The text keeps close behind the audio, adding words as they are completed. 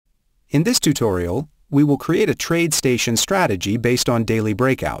In this tutorial, we will create a TradeStation strategy based on daily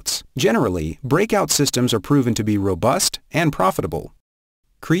breakouts. Generally, breakout systems are proven to be robust and profitable.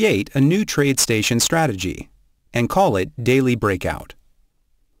 Create a new TradeStation strategy and call it Daily Breakout.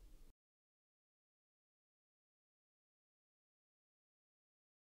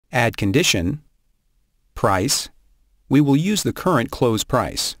 Add condition, price. We will use the current close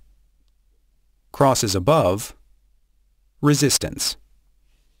price. Crosses above, resistance.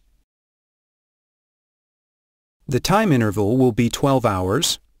 The time interval will be 12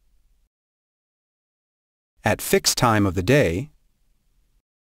 hours, at fixed time of the day,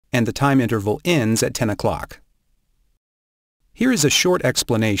 and the time interval ends at 10 o'clock. Here is a short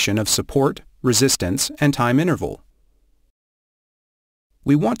explanation of support, resistance, and time interval.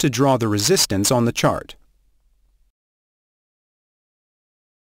 We want to draw the resistance on the chart.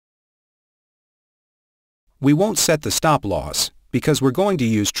 We won't set the stop loss because we're going to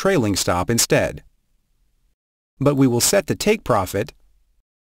use trailing stop instead. But we will set the take profit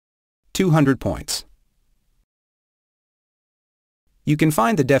 200 points. You can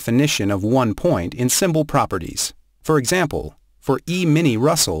find the definition of 1 point in symbol properties. For example, for E-mini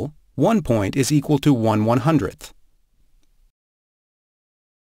Russell, 1 point is equal to 1/100th.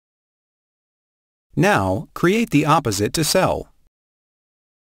 Now, create the opposite to sell.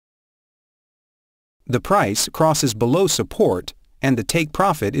 The price crosses below support and the take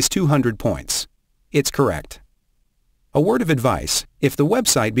profit is 200 points. It's correct. A word of advice, if the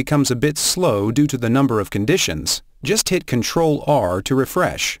website becomes a bit slow due to the number of conditions, just hit Ctrl+R to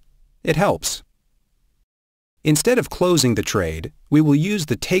refresh. It helps. Instead of closing the trade, we will use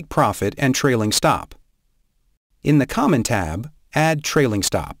the take profit and trailing stop. In the Common tab, add trailing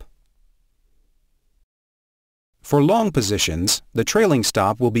stop. For long positions, the trailing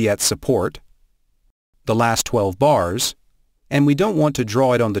stop will be at support, the last 12 bars, and we don't want to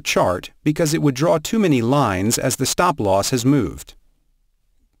draw it on the chart because it would draw too many lines as the stop loss has moved.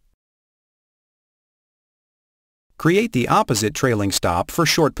 Create the opposite trailing stop for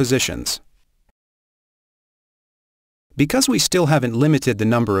short positions. Because we still haven't limited the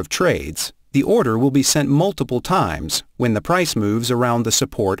number of trades, the order will be sent multiple times when the price moves around the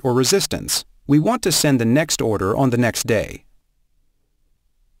support or resistance. We want to send the next order on the next day.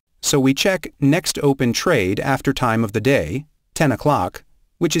 So we check Next Open Trade after time of the day, 10 o'clock,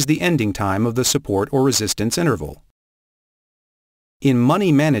 which is the ending time of the support or resistance interval. In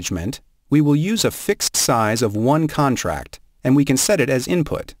Money Management, we will use a fixed size of 1 contract, and we can set it as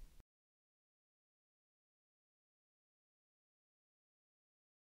input.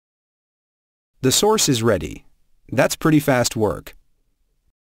 The source is ready. That's pretty fast work.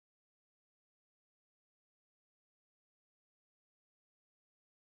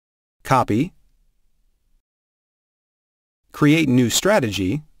 Copy. Create new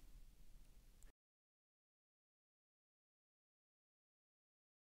strategy.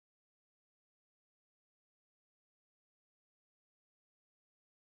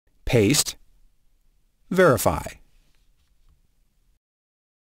 Paste. Verify.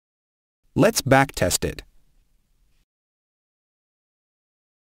 Let's backtest it.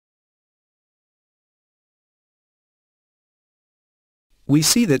 We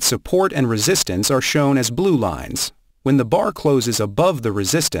see that support and resistance are shown as blue lines. When the bar closes above the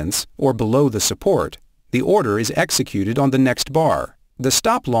resistance or below the support, the order is executed on the next bar. The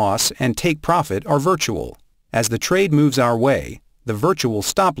stop loss and take profit are virtual. As the trade moves our way, the virtual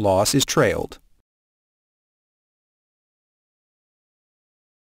stop loss is trailed.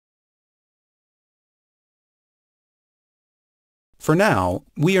 For now,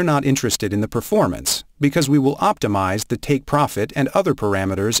 we are not interested in the performance because we will optimize the take profit and other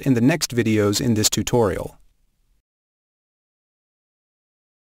parameters in the next videos in this tutorial.